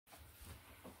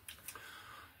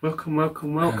Welcome, my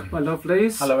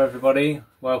lovelies. Hello everybody,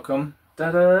 welcome.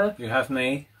 Dada. You have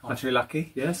me, aren't you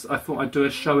lucky? Yes, I thought I'd do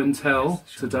a show and tell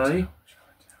today.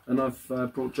 And I've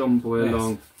brought John Boy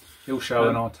along. He'll show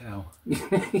and I'll tell.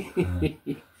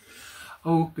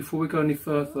 Oh, before we go any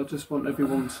further, I just want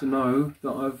everyone to know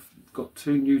that I've got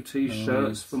 2 new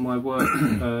t-shirts for my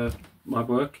work, my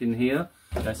work in here.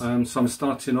 Yes. So I'm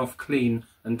starting off clean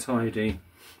and tidy.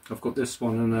 I've got this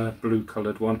one and a blue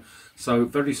coloured one. So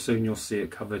very soon you'll see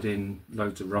it covered in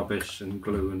loads of rubbish and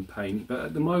glue and paint. But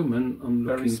at the moment I'm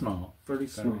very looking smart. Very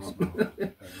smart. Very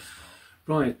smart.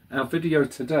 Right, our video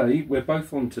today, we're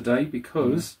both on today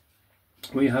because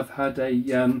we have had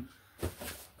a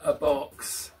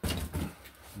box.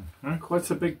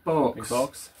 Quite a big box. Big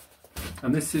box.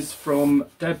 And this is from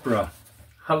Deborah.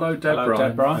 Hello Deborah. Hello,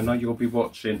 Deborah. I know you'll be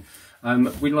watching.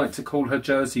 We like to call her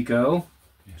Jersey girl.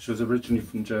 She was originally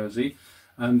from Jersey,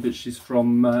 but she's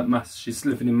from she's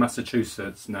living in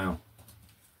Massachusetts now.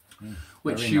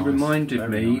 Which you reminded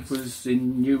me was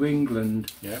in New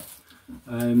England. Yeah.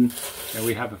 Yeah,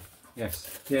 we have a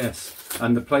Yes,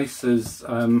 and the places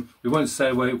we won't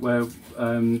say where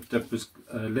Deborah's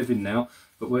living now,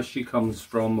 but where she comes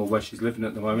from or where she's living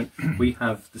at the moment, we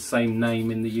have the same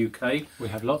name in the UK. We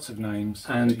have lots of names,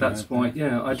 and that's why.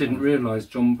 Yeah, I didn't realise,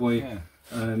 John Boy.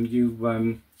 Yeah.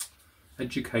 You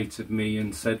educated me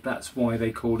and said that's why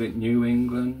they call it New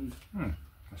England.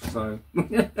 So,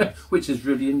 which is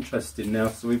really interesting now.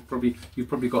 So you've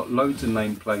probably got loads of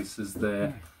name places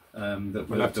there. That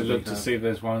we'll have to look to see if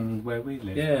there's one where we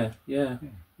live. Yeah.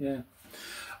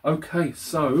 Okay,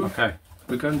 so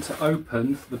we're going to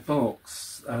open the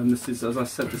box. This is, as I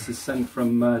said, this is sent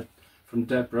from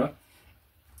Deborah.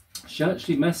 She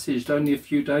actually messaged only a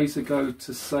few days ago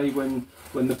to say when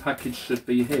the package should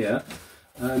be here.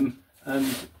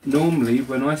 And normally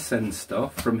when I send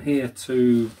stuff from here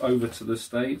over to the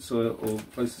States or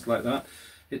places like that,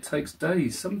 it takes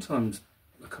days, sometimes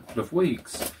a couple of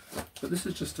weeks. But this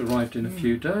has just arrived in a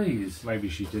few days. Maybe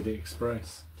she did it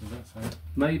express. Does that sound?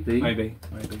 Maybe.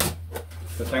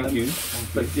 But thank you.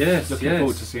 But yes, looking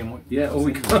forward to seeing what. Yeah,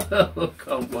 we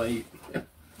can't wait.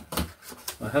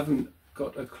 I haven't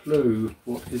got a clue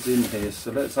what is in here,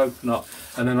 so let's open up,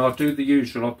 and then I'll do the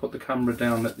usual. I'll put the camera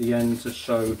down at the end to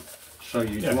show you. Yeah.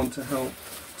 Do you want to help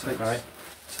take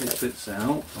bits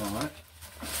out? All right.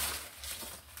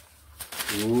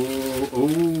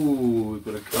 Oh, we've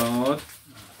got a card.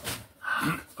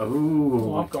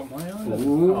 Oh, I've got my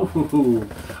own.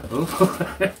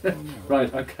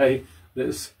 Right, okay.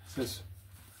 This is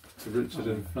to Richard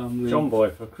and family. John Boy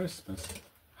for Christmas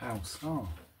house. Oh.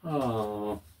 I don't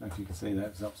know if you can see that,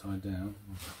 it's upside down.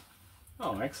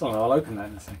 Oh, excellent. I'll open that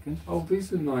in a second. Oh,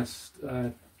 these are nice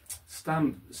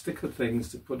sticker things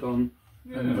to put on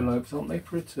envelopes, aren't they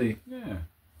pretty? Yeah.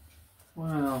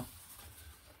 Wow.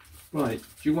 Right,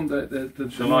 do you want the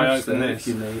Shall I open this?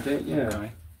 If you need it? Yeah.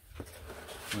 Okay.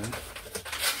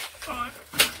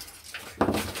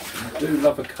 I do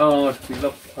love a card.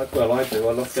 Well, I do.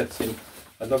 I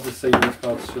love receiving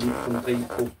cards from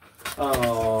people.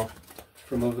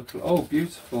 From other people. Oh,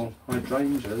 beautiful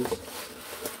hydrangeas.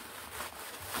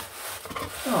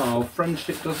 Oh,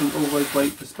 friendship doesn't always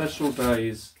wait for special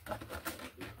days.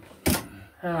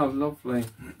 How lovely.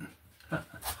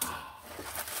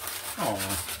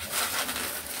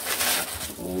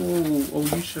 Oh,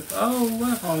 you should. Oh,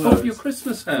 wow. Oh, your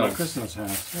Christmas house. My Christmas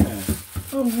house, yeah.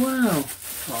 Oh, wow.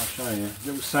 I'll show you.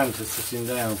 Little Santa sitting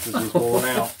down because he's worn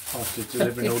out after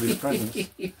delivering all his presents.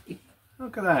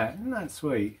 Look at that. Isn't that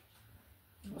sweet?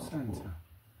 Santa.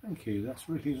 Thank you. That's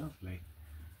really lovely.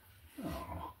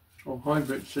 Oh, hi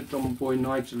Richard, John Boy,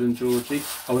 Nigel and Georgie.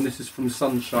 Oh, and this is from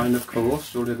Sunshine, of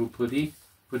course, your little puddy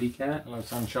cat. Hello,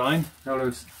 Sunshine.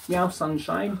 Hello, meow,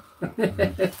 Sunshine.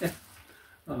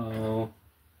 Oh,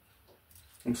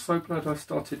 I'm so glad I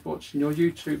started watching your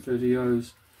YouTube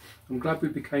videos. I'm glad we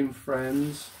became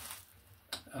friends.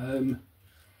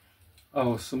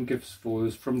 Oh, some gifts for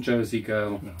us from Jersey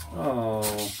Girl. Oh,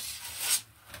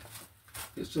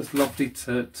 it's just lovely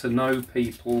to know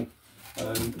people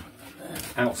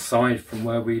outside from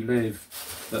where we live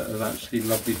that are actually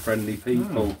lovely, friendly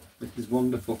people. This is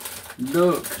wonderful.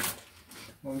 Look.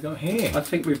 What have we got here? I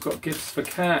think we've got gifts for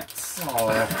cats.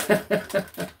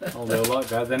 Oh, they'll like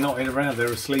that. They're not in around,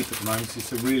 they're asleep at the moment.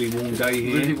 It's a really warm day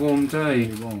here. Really warm day.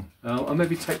 Really warm. I'll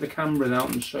maybe take the camera out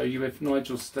and show you if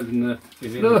Nigel's still in the...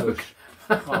 He's in the bush.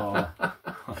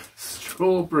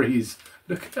 Strawberries.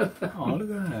 Look at that. Oh,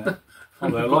 look at that. Oh,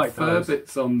 They've they'll got like fur those.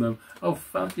 bits on them. Oh,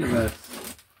 fabulous.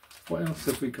 What else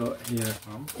have we got here?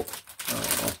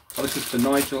 Oh, this is for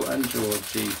Nigel and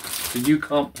Georgie. So you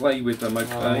can't play with them,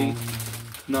 okay?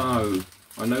 No.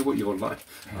 I know what you're like.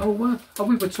 Oh, wow. Oh,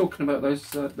 we were talking about those,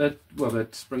 they're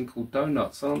sprinkled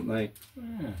donuts, aren't they?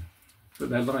 Yeah. But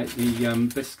they're like the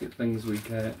biscuit things we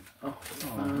get. Oh,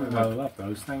 I love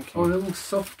those, thank you. Oh, they're all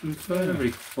soft and furry.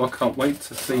 Yeah. Well, I can't wait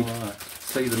to see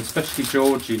them, especially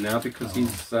Georgie now, because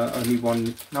he's only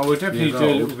one. No, we'll definitely do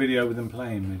a little video with them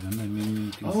playing with them, and then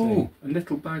you can see. And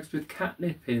little bags with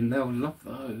catnip in. They'll love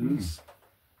those.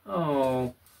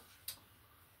 Oh,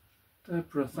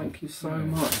 Deborah, thank you so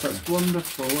much. That's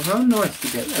wonderful. How nice to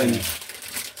get things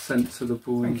sent to the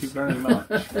boys. Thank you very much.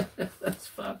 That's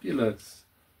fabulous.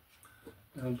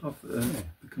 I love the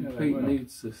complete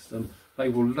needs system. They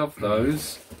will love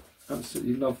those.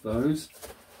 Absolutely love those.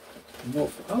 And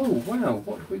what? Oh wow!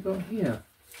 What have we got here?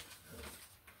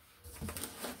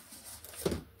 A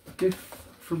gift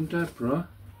from Deborah.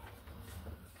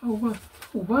 Oh wow!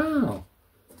 Oh wow!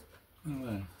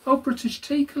 Oh, British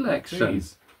tea collection.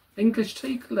 Jeez. English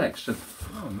tea collection.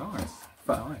 Oh, nice.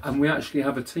 Nice. And we actually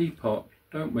have a teapot,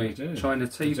 don't we? We do. China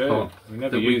teapot. We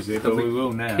never use it, but we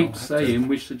will now. Keep saying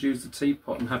we should use the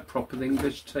teapot and have proper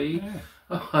English tea. Yeah.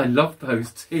 Oh, I love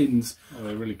those tins. Oh,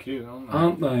 they're really cute, aren't they?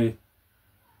 Aren't they?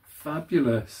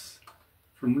 Fabulous.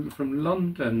 From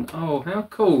London. Oh, how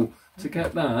cool to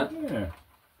get that. Yeah.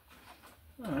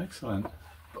 Oh, excellent.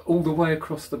 All the way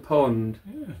across the pond.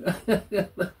 Yeah.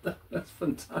 That's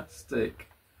fantastic.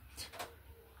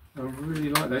 I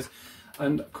really like those.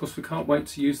 And of course we can't wait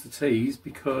to use the teas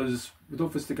because we're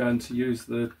obviously going to use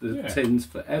the tins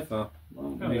forever,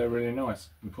 aren't we? They're really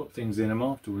nice. And put things in them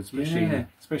afterwards,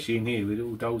 especially in here with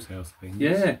all doll's house things.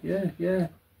 Yeah.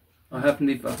 I've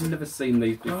never seen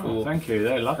these before. Oh, thank you,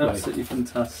 they're lovely. Absolutely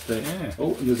fantastic. Yeah.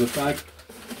 Oh, and there's a bag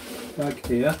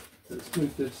here. Let's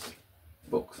move this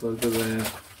box over there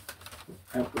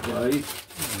out the way.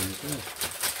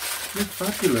 They're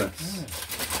fabulous. Yeah.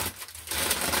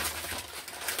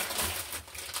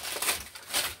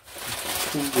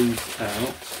 Pull these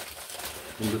out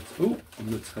on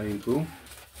the table.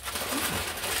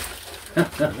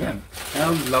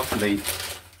 How lovely!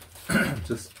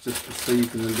 just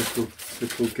receiving the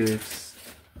little gifts.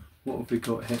 What have we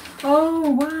got here?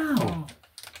 Oh wow!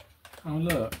 Oh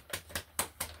look!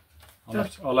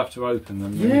 I'll have to open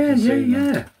them.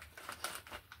 Yeah.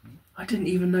 I didn't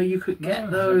even know you could get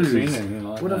those. I've never seen anything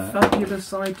like what a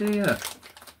fabulous idea!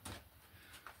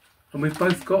 And we've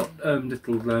both got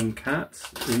little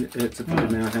cats to put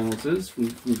in our houses from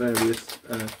various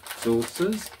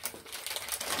sources.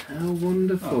 How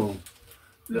wonderful!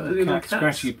 Look at the cat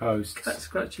scratchy posts. Cat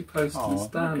scratchy posts and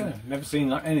stamp. Okay. Never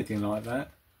seen anything like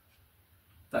that.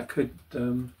 That could,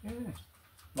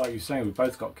 like you say, we've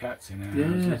both got cats in our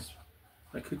houses.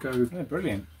 They could go. Yeah,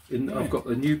 brilliant. I've got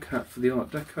the new cat for the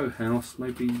Art Deco house.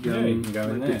 Maybe you can go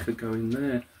in there. Could go in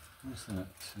there. What's that?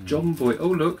 John Boy. Oh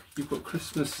look, you've got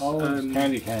Christmas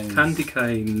candy canes. Candy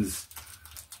canes.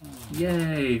 Oh.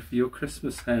 Yay for your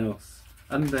Christmas house.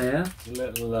 And there, a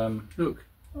little look.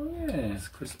 Oh yeah, it's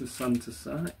Christmas Santa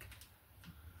sack.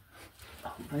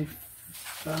 Aren't they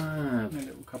fab? A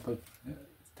little cup of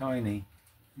tiny.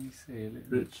 You see a little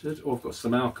Richard. Oh, I've got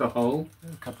some alcohol.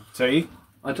 A cup of tea.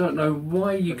 I don't know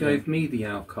why you gave me the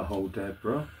alcohol,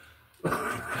 Deborah.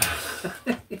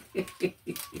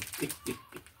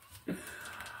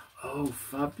 Oh,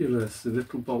 fabulous. The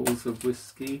little bottles of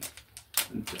whiskey.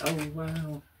 And, oh,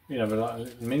 wow. You have like a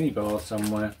little mini bar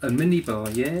somewhere. A mini bar,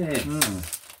 yes.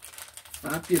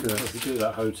 Fabulous. If you do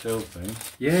that hotel thing.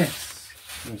 Yes.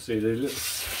 You see the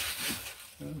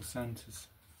little Santa's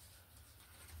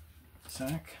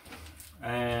sack.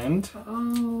 And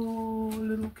oh, a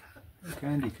little cat. A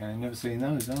candy cane. Never seen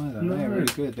those either. No. They're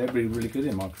really good. They'd be really good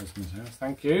in my Christmas house.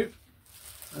 Thank you.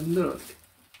 And look,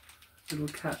 little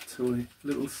cat toy,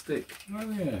 little stick. Oh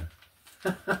yeah.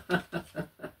 I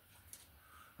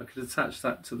could attach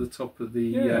that to the top of the.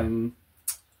 Yeah,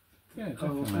 definitely.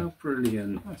 Oh, how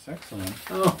brilliant! That's excellent.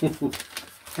 Oh,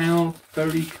 how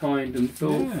very kind and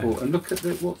thoughtful. Yeah. And look at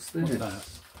what's this? What's that?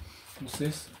 What's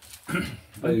this?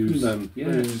 Open them. Yes.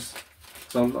 Booze.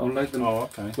 So I'll lay them. Oh,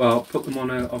 okay. Well, I'll put them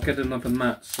on. I'll get another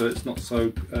mat so it's not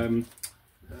so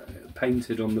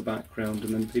painted on the background,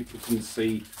 and then people can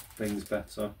see things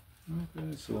better.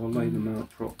 Okay. So I'll lay them out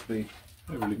properly.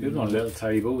 They're really good on a little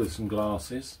table with some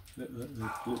glasses,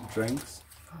 little drinks.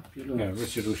 Fabulous. Yeah,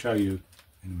 Richard will show you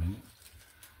in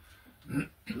a minute.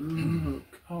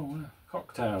 Look. Oh,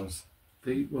 cocktails.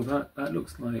 Well, that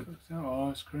looks like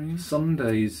ice cream.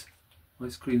 Sundays.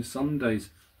 Ice cream sundaes.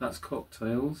 That's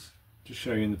cocktails. Just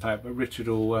show you in the pack, but Richard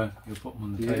will he'll put them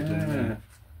on the table. Yeah.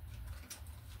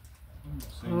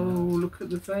 Oh, look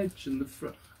at the veg and the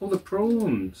the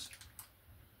prawns.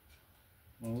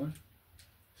 Well,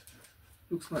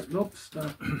 looks like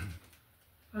lobster.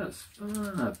 That's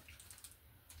fab.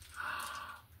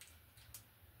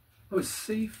 Oh, it's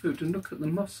seafood, and look at the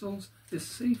mussels. It's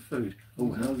seafood.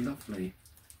 Oh, how lovely.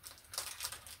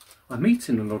 I'm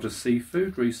eating a lot of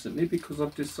seafood recently because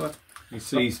I've decided... He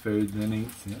sees food and then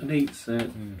eats it. And eats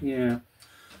it, yeah.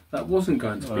 That wasn't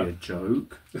going to be a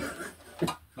joke.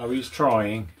 Oh, he's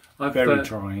trying. Very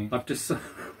trying. I've decided...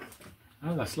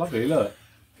 Oh, that's lovely, look.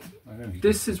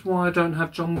 This is why I don't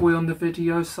have John Boy on the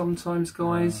video sometimes,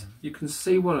 guys. You can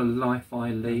see what a life I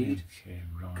lead.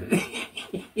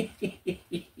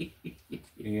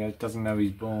 He doesn't know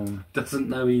he's born. Doesn't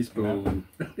know he's born.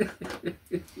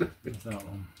 What's that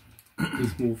one?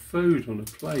 There's more food on a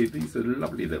plate. These are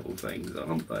lovely little things,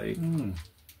 aren't they?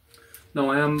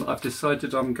 No, I've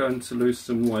decided I'm going to lose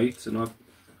some weight, and I've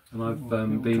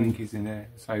been. Drinkies in there.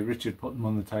 So Richard, put them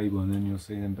on the table, and then you'll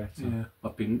see them better. Yeah,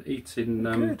 I've been eating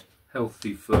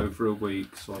healthy for over a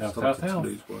week, so I've started to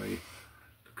lose weight.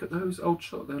 Look at those old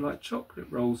they're like chocolate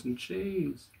rolls and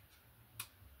cheese.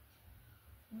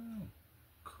 Oh,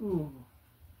 cool.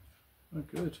 Oh,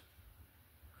 good.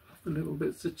 The little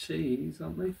bits of cheese,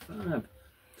 aren't they fab?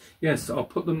 Yes, I'll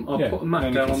put them. I'll put a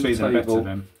mat down on the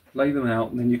table, lay them out,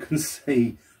 and then you can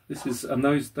see. This is, and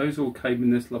those all came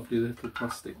in this lovely little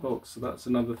plastic box. So that's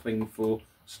another thing for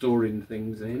storing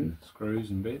things in. Screws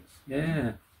and bits.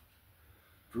 Yeah,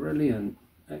 brilliant,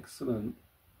 excellent.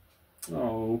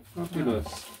 Oh,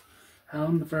 fabulous! How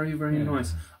very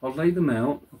nice. I'll lay them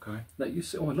out. Okay. Let you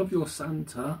see. Oh, I love your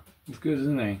Santa. He's good,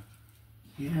 isn't he?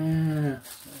 Yeah.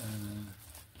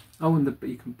 Oh, and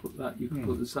you can put that. You can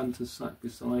put the Santa sack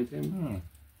beside him.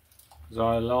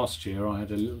 Because last year I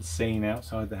had a little scene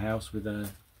outside the house with a.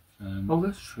 Oh,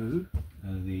 that's true.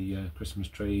 The Christmas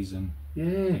trees and.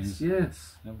 Yes,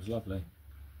 yes. That was lovely.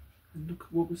 And look,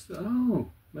 what was that?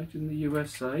 Oh, made in the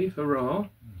USA. Hurrah!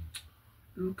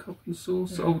 Little cup and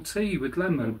saucer. Oh, tea with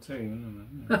lemon. Tea.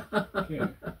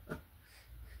 Cute.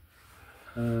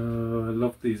 Oh, I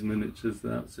love these miniatures.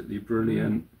 They're absolutely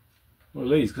brilliant. Well,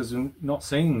 these, because I've not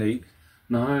seen these.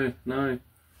 No. I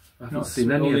haven't seen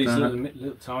any of these that.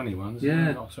 Little tiny ones.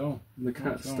 Yeah. Not at all. The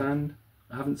cat stand.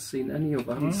 I haven't seen any of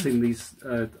them. I haven't seen these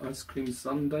ice cream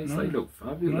sundaes. They look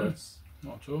fabulous.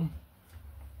 Not at all.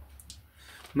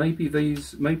 Maybe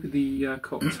the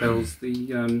cocktails,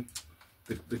 the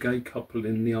gay couple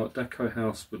in the Art Deco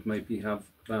house would maybe have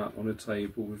that on a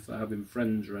table if they're having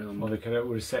friends around. Or they could have a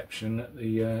reception at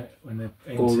the when they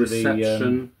enter or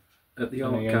reception at the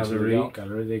art gallery. The art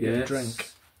gallery, they get a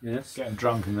drink. Yes. Get them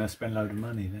drunk and they spend a load of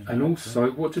money then. And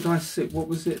also, what did I say? What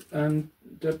was it?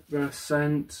 Deborah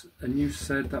sent, and you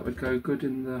said that would go good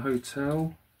in the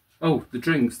hotel. Oh, the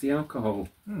drinks, the alcohol.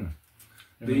 In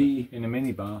a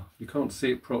minibar. You can't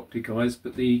see it properly, guys,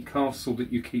 but the castle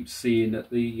that you keep seeing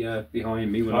at the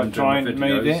behind me when I'm try doing and the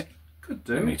videos. move it. Could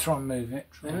do. Let me try and move it.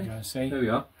 Try. There you go, see. There we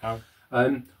are. Oh.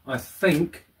 I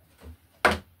think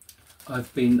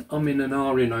I've been umming and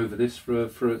ahhing over this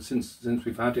since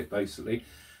we've had it basically,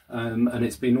 and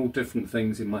it's been all different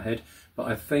things in my head. But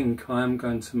I think I am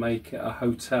going to make it a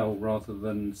hotel rather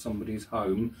than somebody's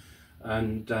home,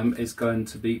 and it's going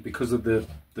to be because of the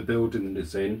building that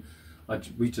it's in.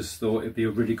 We just thought it'd be a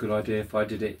really good idea if I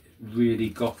did it really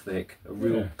gothic, a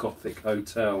real gothic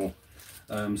hotel.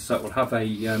 So it will have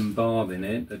a bar in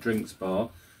it, a drinks bar,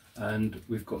 and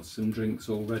we've got some drinks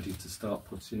all ready to start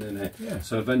putting in it. Yeah.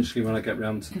 So eventually, when I get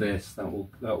round to this, that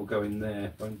will go in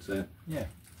there, won't it? Yeah.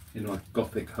 In a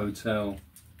gothic hotel.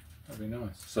 That'd be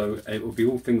nice. So it will be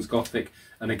all things gothic,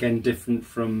 and again different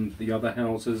from the other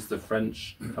houses, the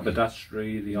French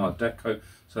haberdashery, the Art Deco.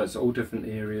 So it's all different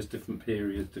areas, different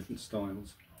periods, different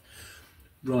styles.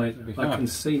 Right, I can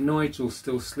see Nigel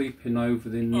still sleeping over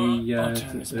in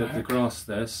the grass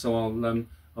there. So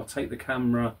I'll take the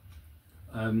camera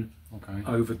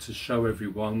over to show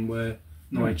everyone where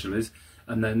Nigel is,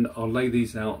 and then I'll lay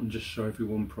these out and just show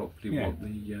everyone properly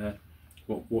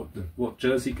what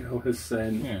Jersey Girl has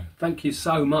sent. Yeah. Thank you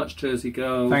so much, Jersey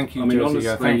Girl. Thank you, Jersey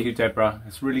Girl. Thank you, Deborah.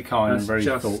 It's really kind and very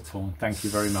thoughtful. Thank you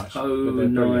very much. So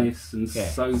nice and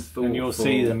so thoughtful. And you'll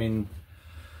see them in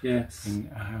in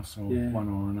a house or one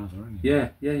or another.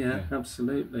 Anyway. Yeah,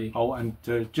 absolutely. Oh, and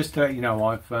just to let you know,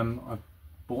 I've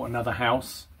bought another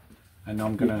house, and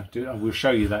I'm gonna I will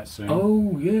show you that soon.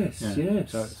 Oh yes.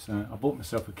 So I bought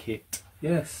myself a kit.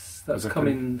 Yes, that's come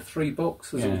in 3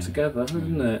 boxes altogether,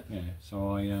 isn't it? Yeah.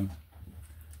 So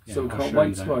so we can't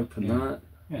wait to open that.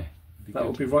 Yeah. That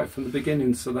will be right from the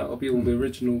beginning. So that will be all the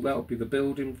original. That will be the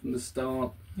building from the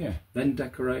start. Yeah. Then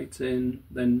decorating,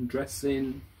 then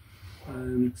dressing.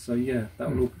 So yeah,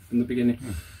 that will all be from the beginning.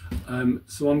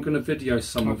 So I'm going to video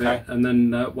some of it, and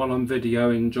then while I'm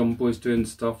videoing, John Boy's doing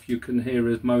stuff. You can hear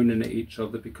us moaning at each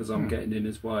other because I'm getting in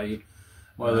his way.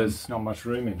 Well, there's not much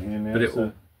room in here now.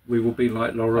 But we will be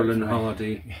like Laurel and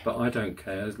Hardy, but I don't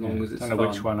care as long as it's fun. I don't know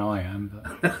which one I am,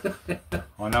 but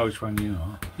I know which one you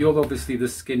are. You're obviously the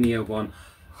skinnier one.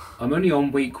 I'm only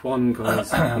on week 1,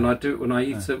 guys. When I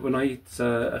eat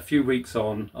a few weeks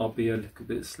on, I'll be a little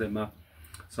bit slimmer.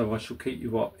 So I shall keep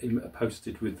you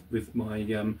posted with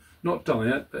my not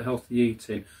diet but healthy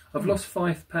eating. I've lost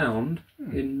 £5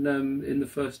 in the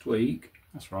first week.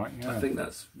 That's right. Yeah. I think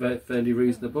that's fairly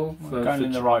reasonable. Going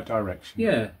in the right direction.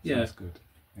 Yeah, yeah. That's good.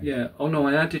 Yeah. Oh no,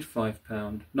 I added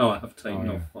 £5. No, I have taken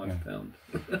off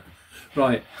 £5.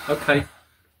 Right. Okay.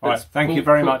 Right. Thank you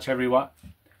very much, everyone.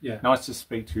 Yeah. Nice to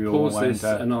speak to you all. Pause this,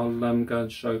 and I'll go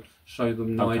and show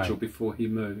them Nigel before he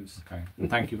moves. Okay. And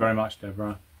thank you very much,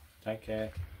 Deborah. Take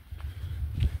care.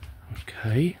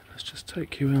 Okay. Let's just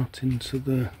take you out into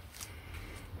the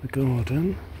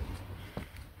garden.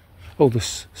 Oh, the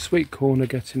sweet corn are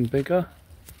getting bigger.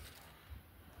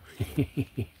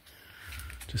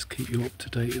 Just keep you up to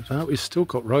date with that. We've still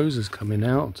got roses coming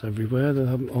out everywhere. They're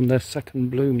on their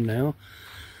second bloom now.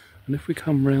 And if we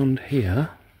come round here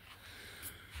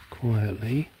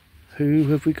quietly, who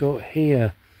have we got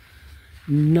here?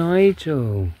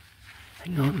 Nigel.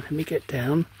 Hang on, let me get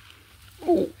down.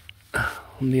 Oh,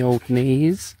 on the old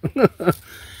knees.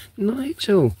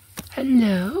 Nigel,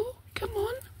 hello. Come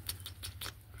on.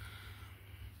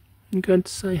 I'm going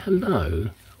to say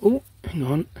hello. Oh, hang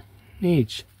on.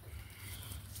 Nidge.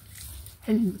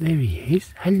 Hello, there he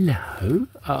is. Hello.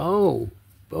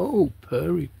 Oh,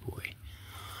 purry boy.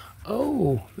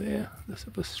 Oh, there. Let's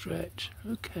have a stretch.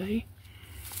 Okay.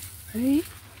 Hey.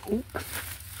 Oh.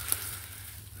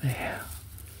 There.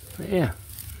 There.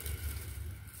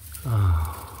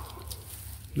 Oh.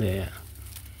 There.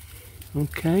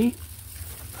 Okay.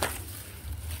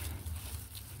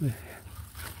 There.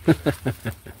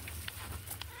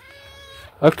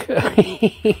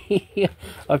 Okay.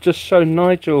 I've just shown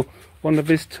Nigel one of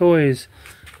his toys.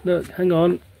 Look, hang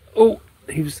on. Oh,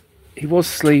 he was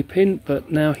sleeping,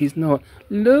 but now he's not.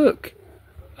 Look.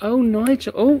 Oh,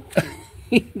 Nigel. Oh,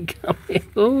 come here.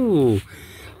 Oh,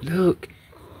 look.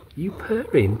 You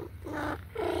purring?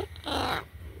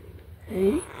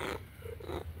 Hey.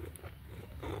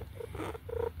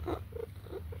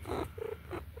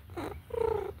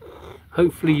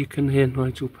 Hopefully you can hear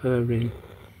Nigel purring.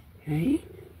 Hey,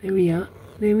 there we are.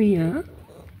 There we are.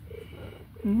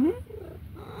 Hmm?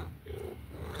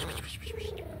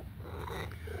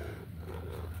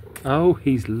 Oh,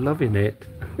 he's loving it.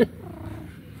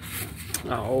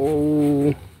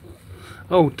 Oh,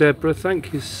 Deborah,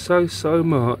 thank you so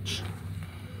much.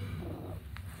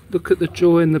 Look at the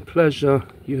joy and the pleasure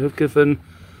you have given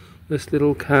this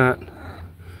little cat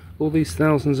all these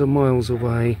thousands of miles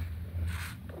away.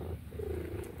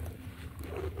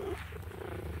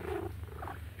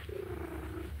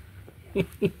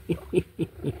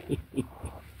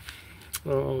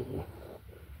 Oh,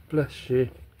 bless you.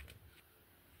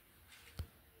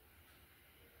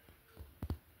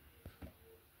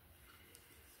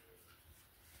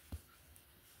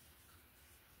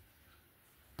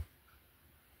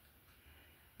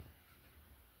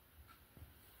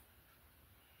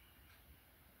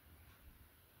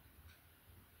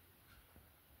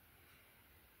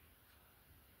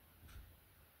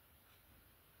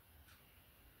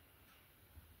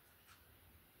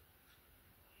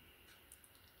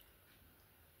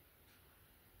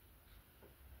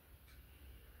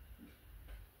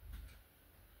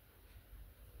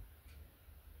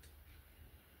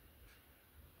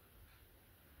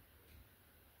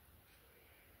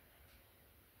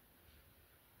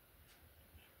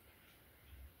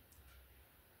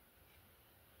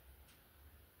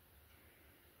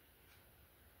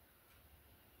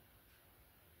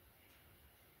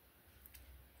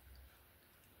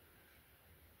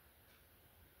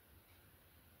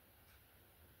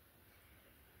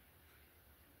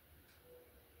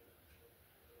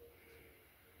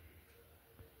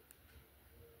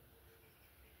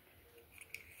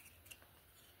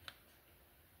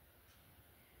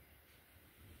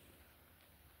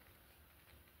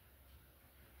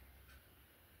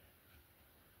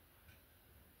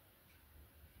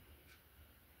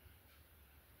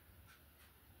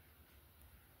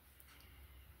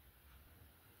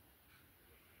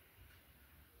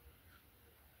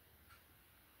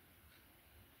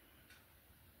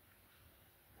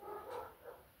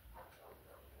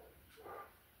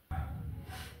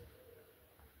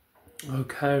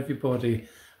 Okay, everybody,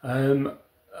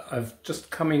 I've just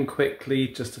come in quickly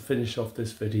just to finish off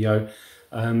this video.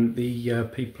 The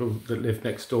people that live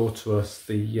next door to us,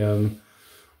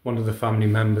 one of the family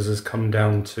members has come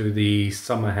down to the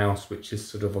summer house, which is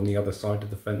sort of on the other side of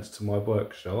the fence to my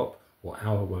workshop, or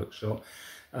our workshop,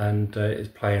 and it's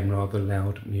playing rather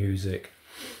loud music.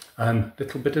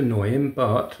 Little bit annoying,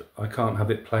 but I can't have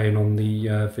it playing on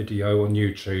the video on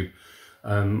YouTube,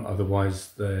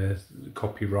 otherwise the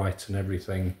copyright and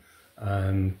everything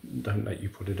don't let you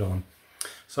put it on.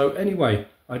 So anyway,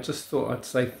 I just thought I'd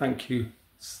say thank you,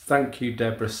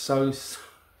 Deborah,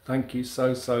 thank you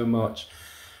so much.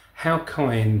 How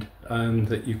kind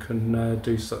that you can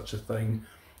do such a thing,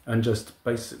 and just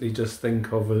basically just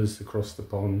think of us across the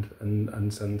pond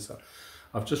and send so.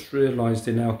 I've just realised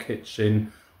in our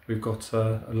kitchen we've got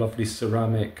a lovely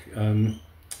ceramic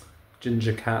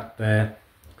ginger cat there.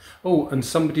 Oh, and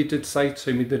somebody did say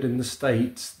to me that in the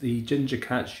States, the ginger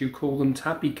cats, you call them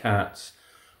tabby cats,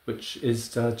 which is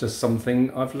just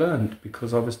something I've learned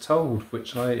because I was told,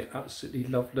 which I absolutely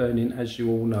love learning, as you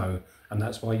all know, and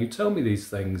that's why you tell me these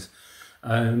things.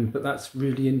 But that's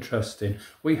really interesting.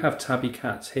 We have tabby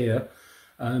cats here,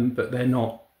 but they're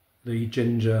not the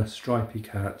ginger stripy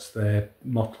cats. They're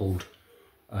mottled,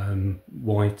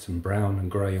 white and brown and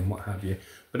grey and what have you.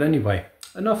 But anyway,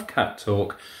 enough cat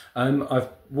talk. I've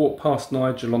walked past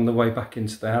Nigel on the way back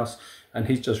into the house, and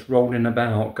he's just rolling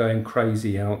about, going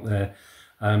crazy out there.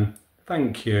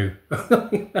 Thank you.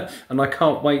 And I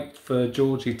can't wait for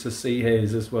Georgie to see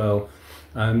his as well,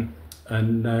 and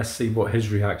see what his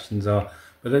reactions are.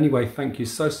 But anyway, thank you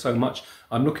so much.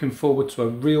 I'm looking forward to a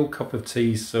real cup of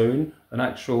tea soon, an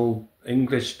actual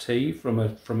English tea from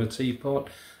a teapot.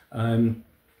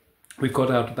 We've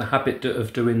got out of the habit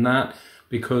of doing that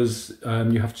because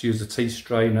you have to use a tea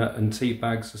strainer, and tea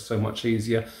bags are so much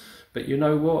easier. But you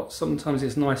know what? Sometimes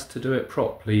it's nice to do it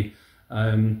properly,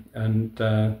 and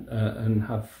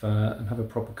have a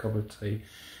proper cup of tea.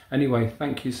 Anyway,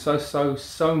 thank you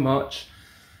so much,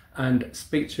 and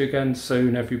speak to you again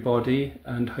soon, everybody,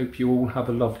 and hope you all have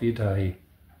a lovely day.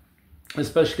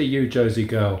 Especially you, Josie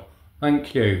girl.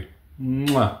 Thank you.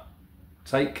 Mwah.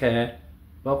 Take care.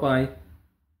 Bye bye.